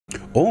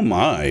Oh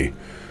my.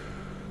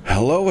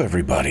 Hello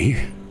everybody.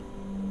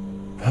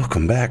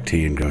 Welcome back to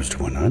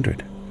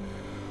IGT100.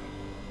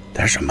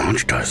 There's some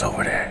monsters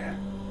over there.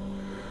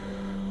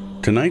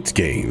 Tonight's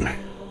game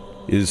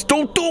is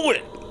Don't Do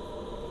It!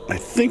 I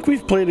think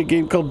we've played a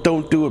game called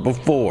Don't Do It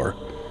before.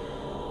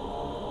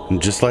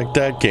 And just like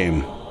that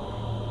game,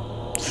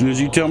 as soon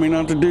as you tell me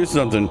not to do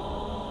something,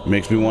 it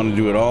makes me want to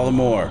do it all the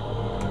more.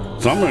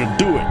 So I'm gonna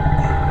do it.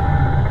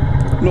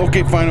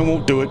 Okay, fine, I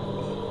won't do it.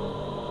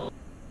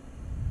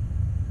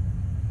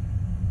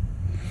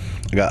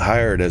 I got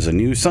hired as a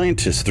new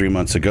scientist 3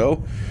 months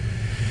ago.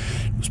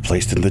 Was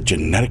placed in the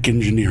genetic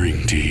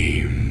engineering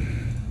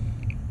team.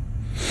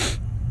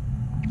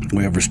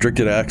 We have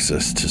restricted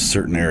access to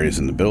certain areas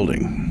in the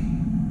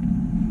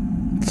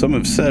building. Some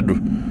have said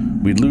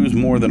we'd lose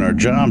more than our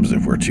jobs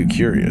if we're too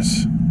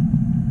curious.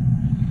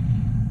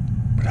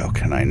 But how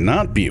can I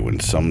not be when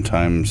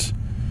sometimes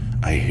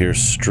I hear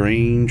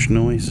strange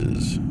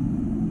noises?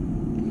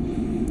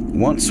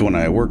 Once when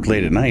I worked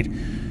late at night,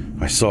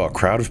 I saw a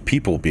crowd of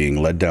people being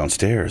led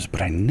downstairs,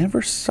 but I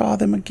never saw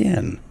them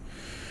again.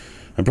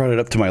 I brought it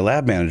up to my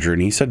lab manager,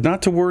 and he said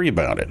not to worry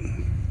about it.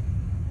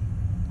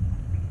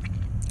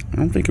 I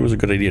don't think it was a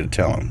good idea to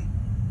tell him.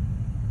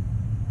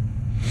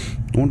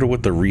 I wonder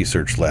what the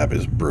research lab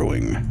is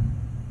brewing.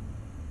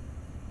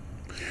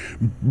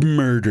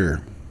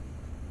 Murder.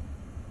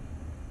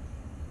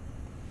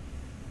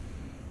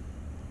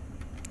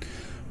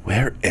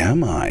 Where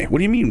am I? What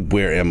do you mean,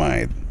 where am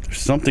I? There's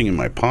something in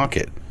my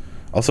pocket.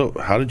 Also,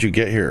 how did you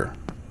get here?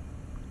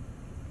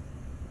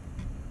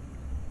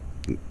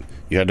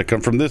 You had to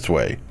come from this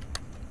way.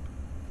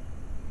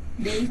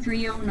 Day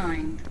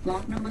 309,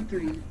 log number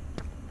 3.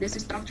 This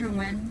is Dr.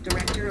 Wen,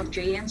 director of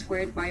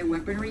JN²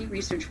 Bioweaponry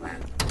Research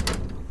Lab.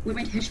 We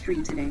made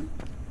history today.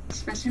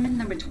 Specimen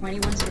number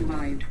 21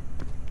 survived.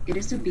 It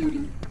is a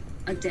beauty,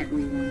 a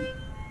deadly one.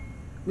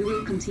 We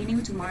will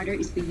continue to monitor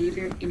its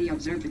behavior in the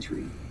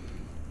observatory.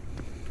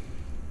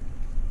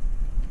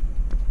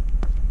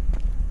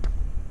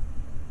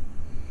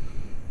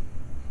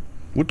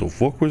 What the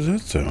fuck was that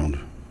sound?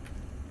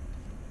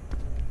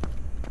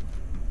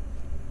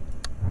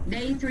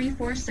 Day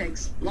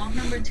 346, log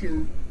number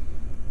 2.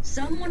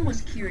 Someone was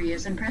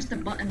curious and pressed the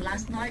button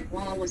last night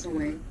while I was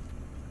away.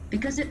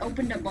 Because it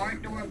opened the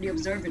barred door of the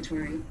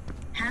observatory,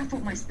 half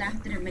of my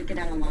staff didn't make it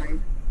out alive.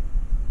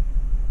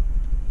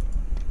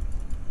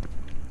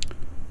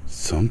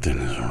 Something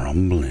is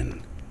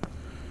rumbling.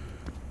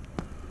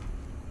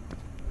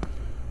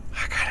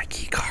 I got a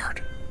key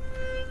card.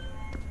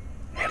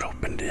 It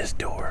opened this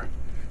door.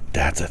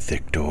 That's a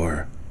thick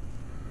door.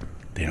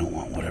 They don't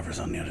want whatever's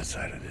on the other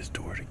side of this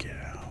door to get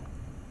out.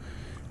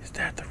 Is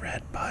that the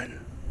red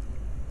button?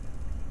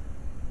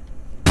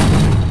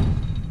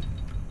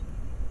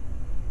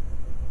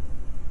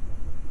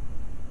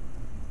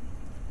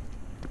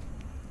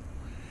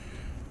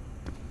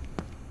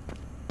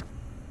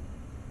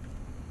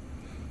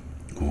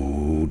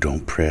 Oh,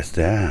 don't press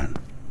that.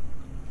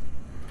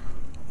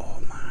 Oh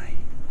my.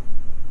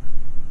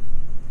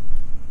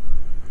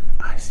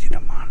 I see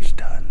the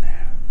monster in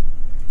there.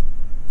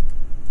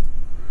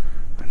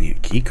 I need a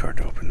key card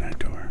to open that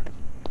door.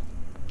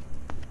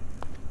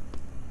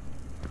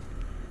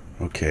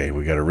 Okay,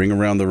 we got to ring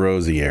around the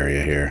rosy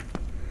area here.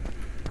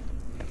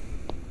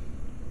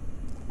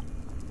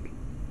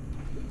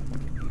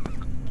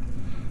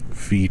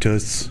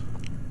 Fetus.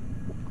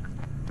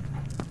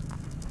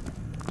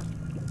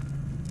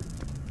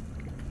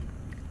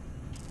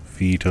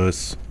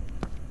 Fetus.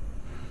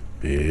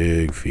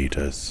 Big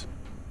fetus.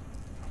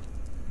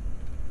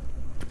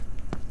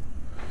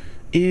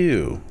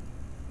 Ew.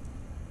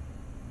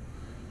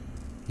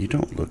 You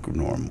don't look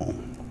normal.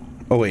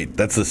 Oh wait,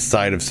 that's the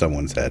side of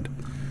someone's head.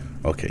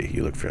 Okay,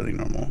 you look fairly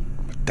normal.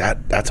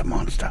 But that's a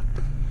monster.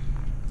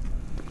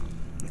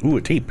 Ooh,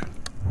 a tape.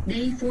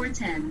 Day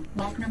 410,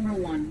 log number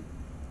 1.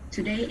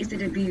 Today is the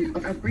debut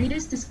of our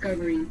greatest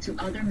discovery to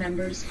other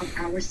members of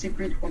our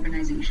secret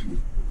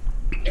organization.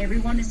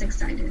 Everyone is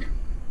excited.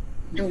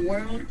 The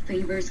world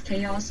favors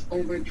chaos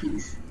over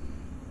peace.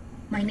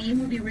 My name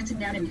will be written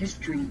down in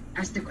history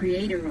as the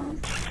creator of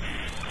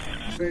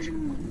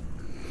version 1.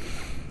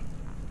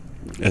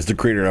 As the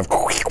creator of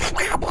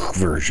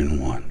version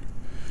 1.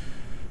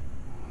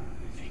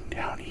 Anything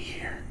down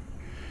here?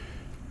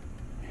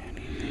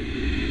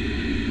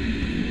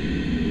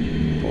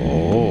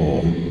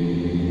 Oh.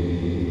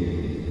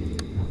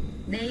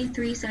 Day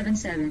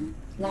 377,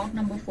 log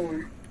number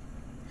 4.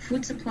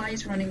 Food supply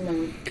is running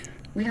low.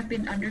 We have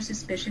been under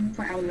suspicion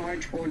for our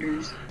large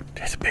orders.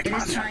 There's a big It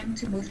monster. is time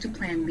to move to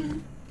Plan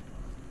B.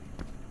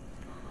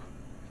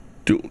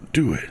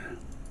 Do it.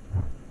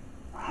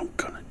 I'm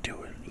gonna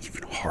do it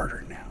even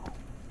harder now.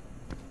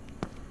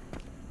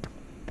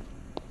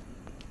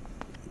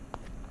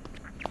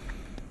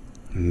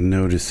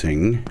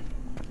 Noticing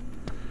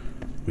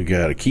we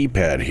got a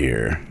keypad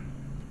here.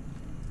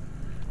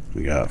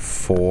 We got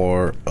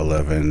 4,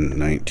 11,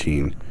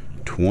 19,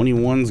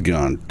 21's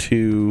gone,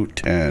 2,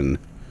 10.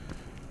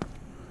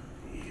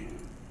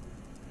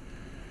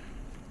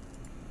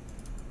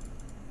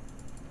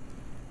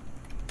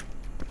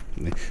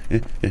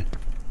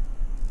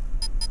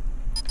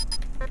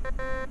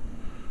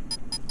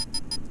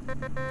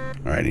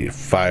 Alright, I need a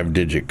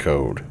 5-digit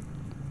code.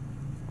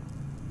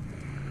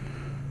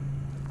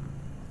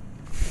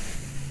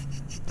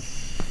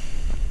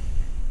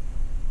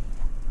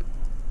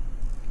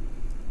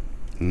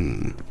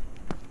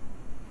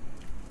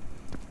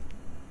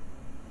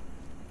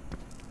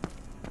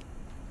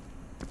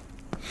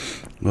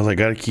 Well, I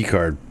got a key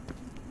card.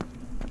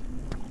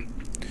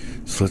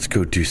 So let's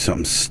go do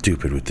something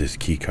stupid with this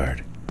key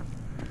card.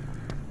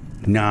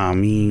 Nah, I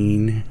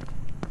mean.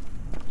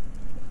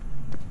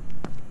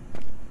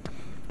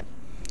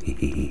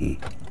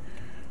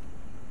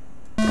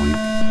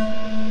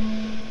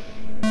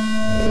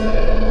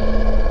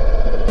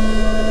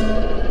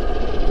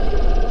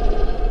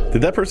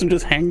 Did that person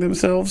just hang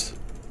themselves?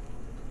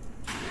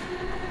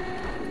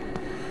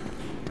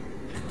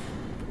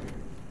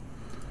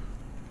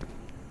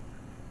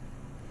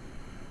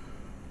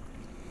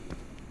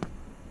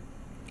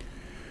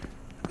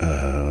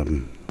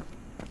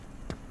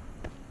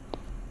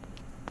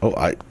 Oh,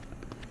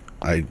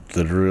 I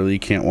literally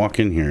can't walk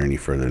in here any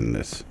further than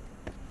this.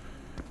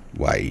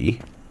 Why?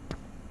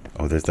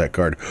 Oh, there's that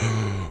guard.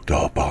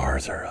 The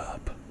bars are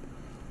up.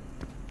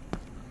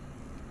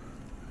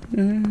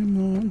 A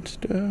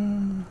monster.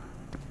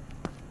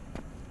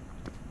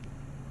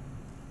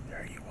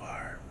 There you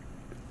are.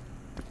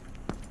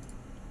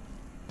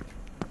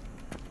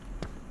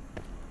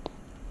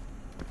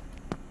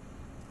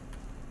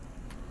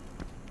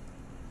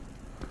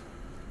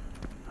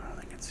 I don't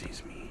think it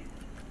sees me.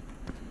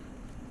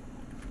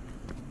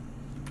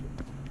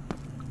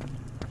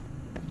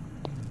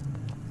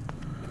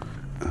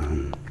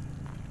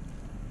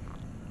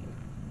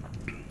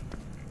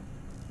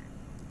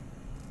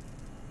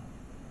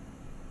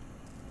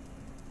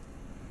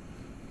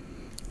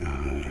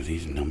 Are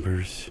these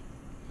numbers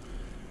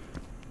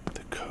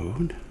the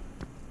code?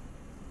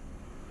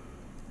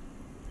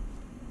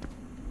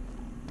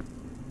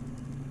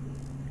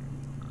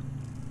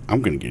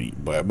 I'm gonna get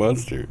eaten by a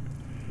monster.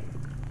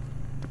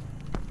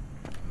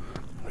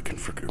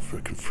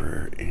 Looking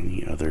for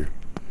any other.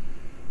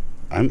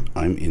 I'm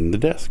in the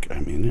desk.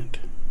 I'm in it.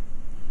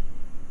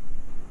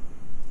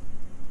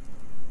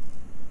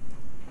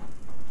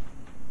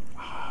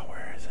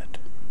 Where is it?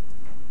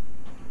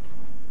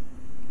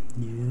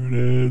 There it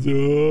is.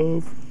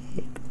 Oh,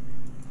 fuck.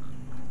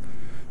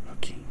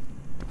 Okay.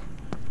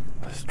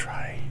 Let's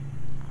try.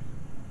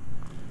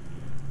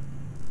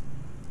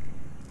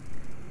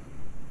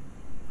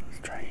 Let's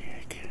try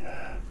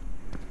again.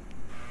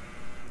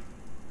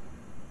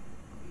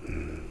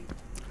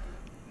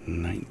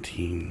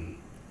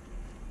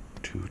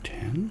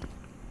 19,210.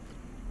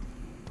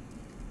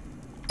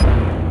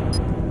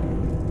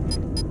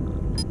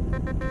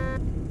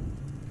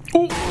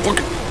 Oh, fuck.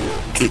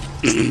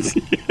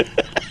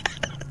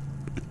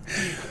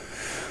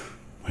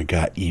 I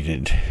got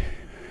eaten.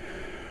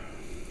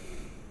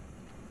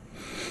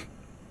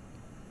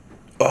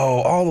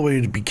 Oh, all the way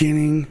to the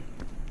beginning.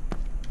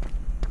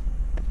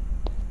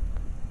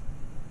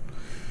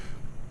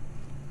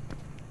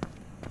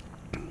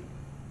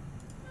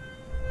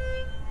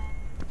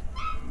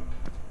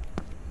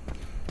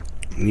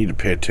 I need to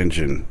pay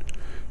attention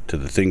to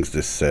the things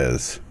this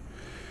says.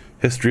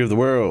 History of the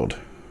world.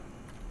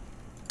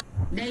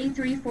 Day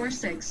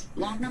 346,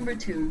 log number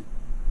 2.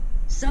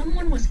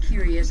 Someone was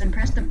curious and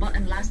pressed the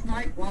button last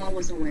night while I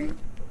was away.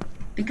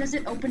 Because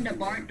it opened the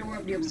barred door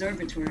of the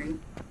observatory,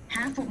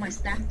 half of my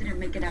staff didn't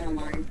make it out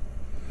alive.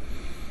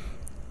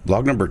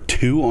 Log number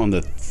 2 on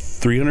the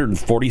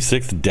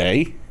 346th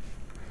day?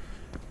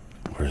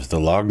 Where's the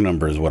log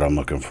number is what I'm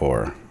looking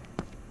for.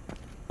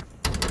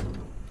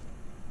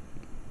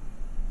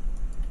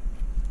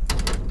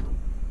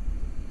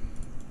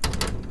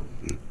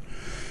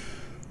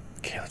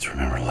 Okay, let's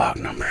remember log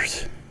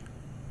numbers.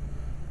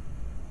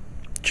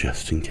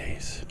 Just in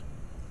case.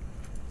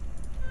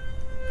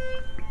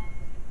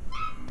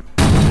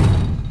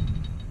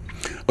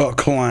 A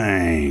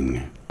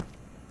clang.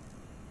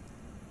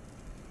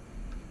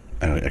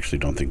 I actually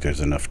don't think there's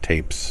enough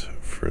tapes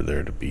for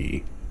there to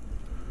be.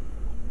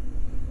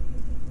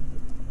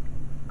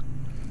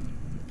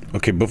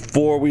 Okay,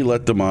 before we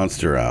let the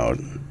monster out.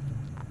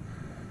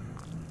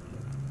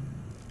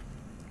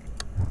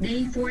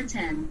 Day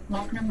 410,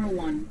 log number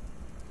 1.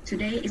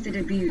 Today is the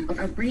debut of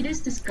our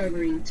greatest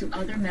discovery to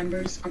other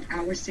members of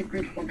our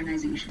secret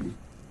organization.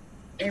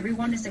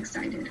 Everyone is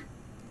excited.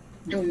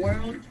 The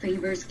world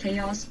favors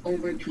chaos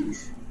over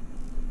peace.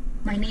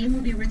 My name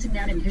will be written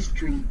down in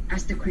history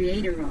as the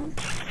creator of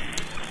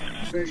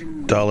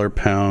version 1.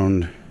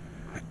 $pound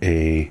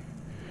a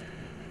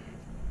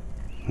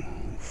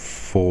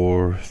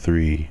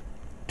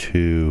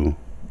 432.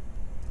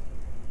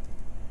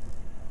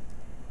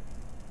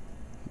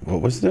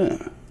 What was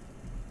that?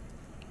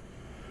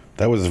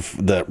 That was a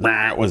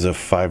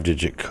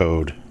 5-digit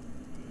code.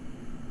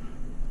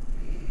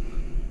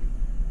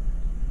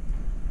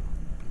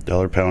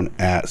 $pound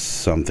at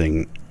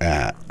something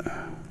at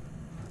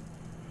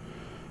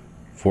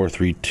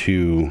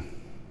 432.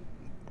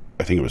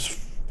 I think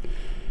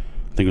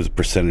think it was a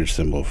percentage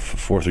symbol.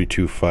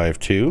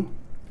 43252.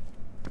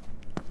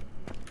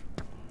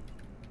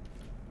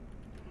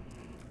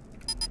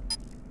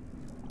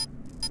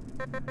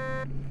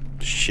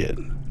 Shit.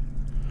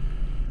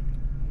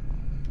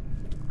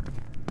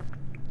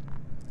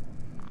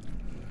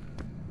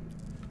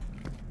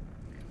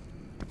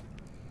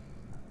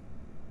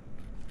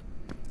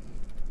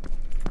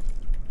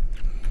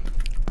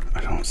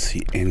 I don't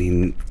see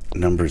any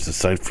numbers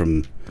aside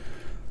from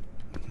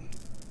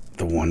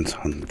the ones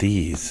on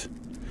these,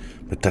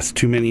 but that's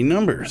too many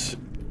numbers.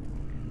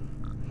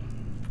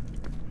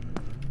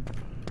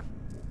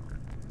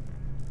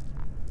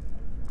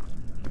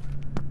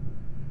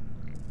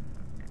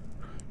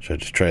 Should I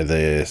just try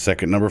the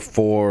second number?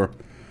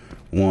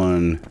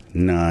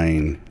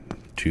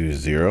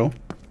 41920.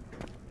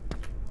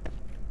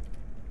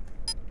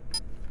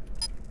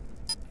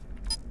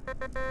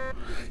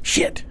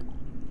 Shit.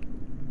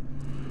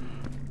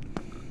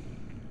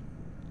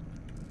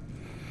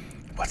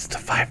 What's the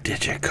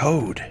 5-digit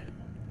code?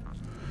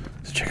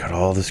 Let's check out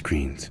all the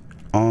screens.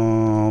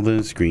 All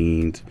the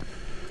screens.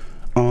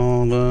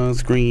 All the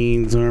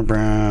screens are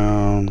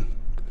brown.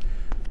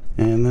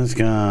 And the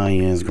sky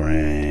is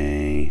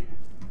gray.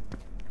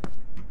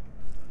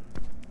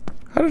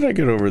 How did I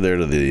get over there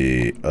to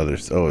the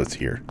others? Oh, it's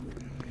here.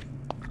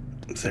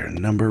 Is there a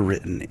number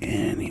written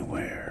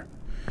anywhere?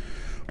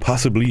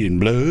 Possibly in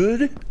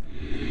blood?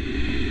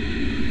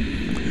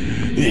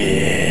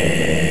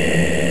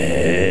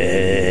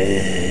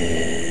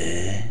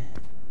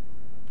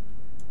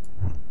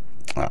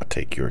 I'll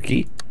take your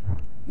key.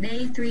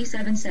 Day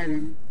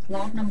 377,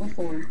 log number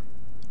 4.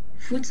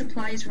 Food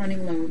supply is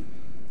running low.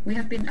 We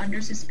have been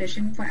under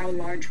suspicion for our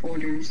large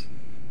orders.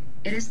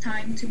 It is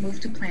time to move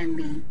to Plan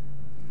B.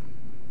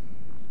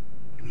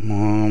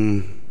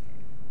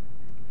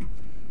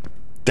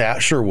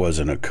 That sure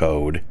wasn't a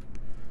code.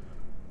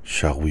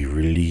 Shall we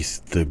release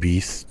the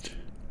beast?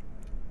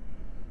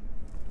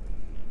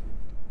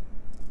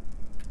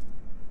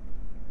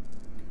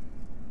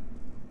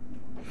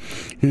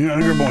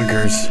 Younger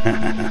boinkers.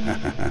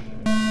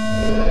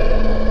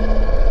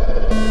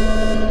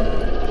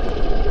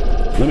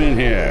 Let me in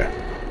here.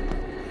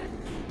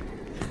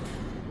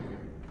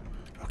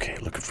 Okay,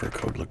 looking for a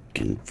code.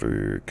 Looking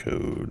for a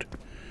code.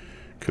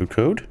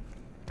 Code?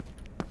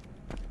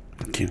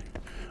 Okay.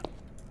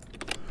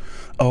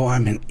 Oh,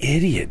 I'm an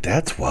idiot.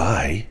 That's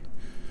why.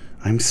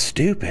 I'm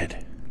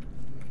stupid.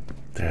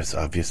 There's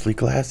obviously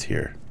glass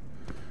here.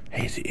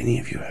 Hey, do any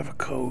of you have a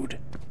code?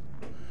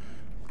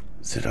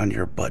 Is it on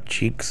your butt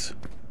cheeks?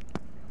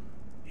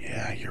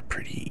 Yeah, you're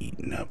pretty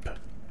eaten up.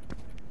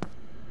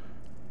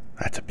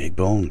 That's a big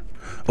bone.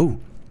 Oh,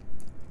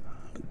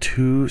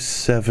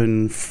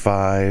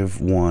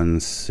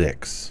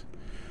 27516.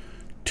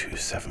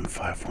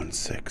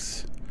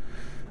 27516.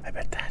 I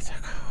bet that's a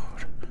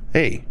code.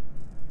 Hey.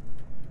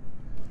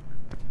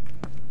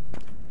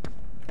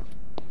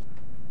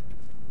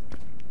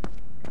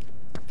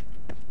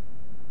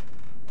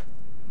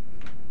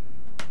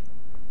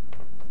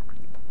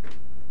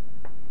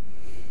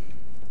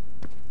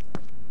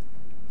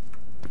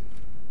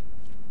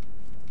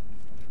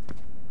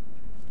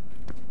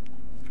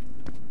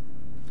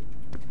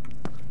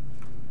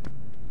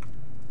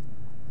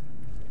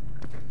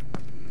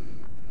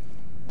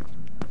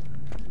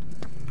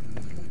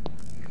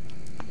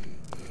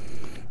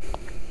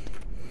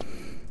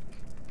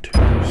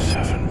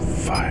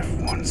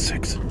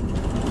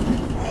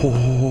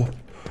 Oh.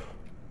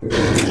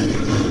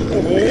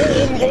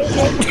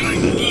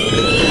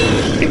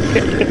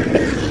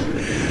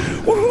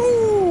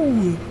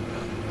 Woohoo!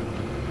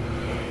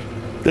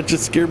 That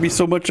just scared me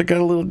so much I got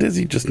a little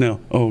dizzy just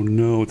now. Oh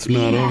no, it's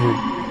not over.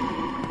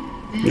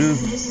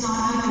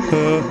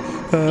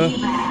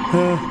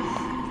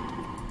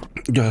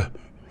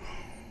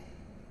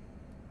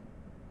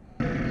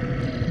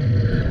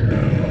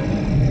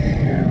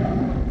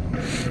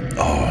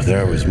 Oh,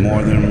 there was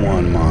more than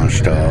one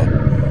monster.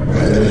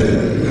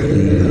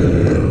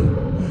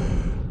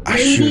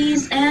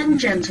 Ladies and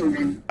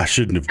gentlemen, I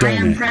shouldn't have done it.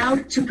 I am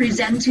proud to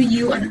present to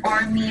you an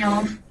army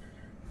of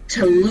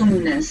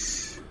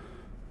Tulumnus.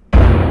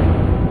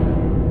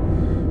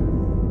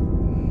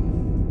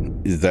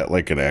 Is that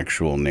like an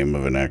actual name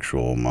of an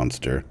actual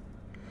monster?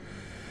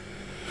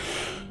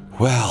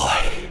 Well,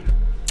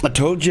 I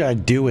told you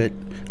I'd do it.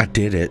 I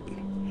did it.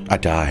 I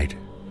died.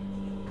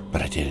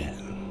 But I did it.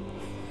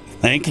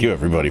 Thank you,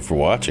 everybody, for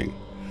watching.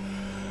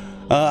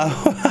 I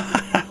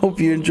hope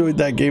you enjoyed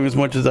that game as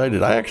much as I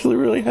did. I actually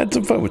really had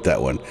some fun with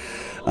that one.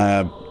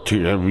 I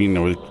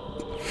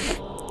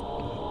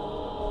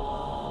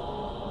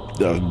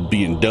was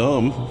being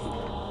dumb.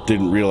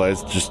 Didn't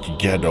realize just you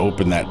had to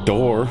open that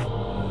door.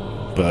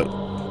 But,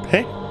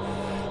 hey,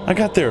 I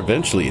got there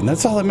eventually, and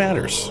that's all that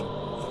matters.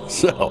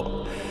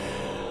 So,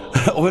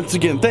 once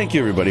again, thank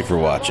you, everybody, for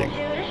watching.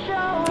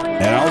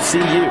 And I'll see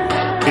you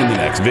in the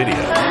next video.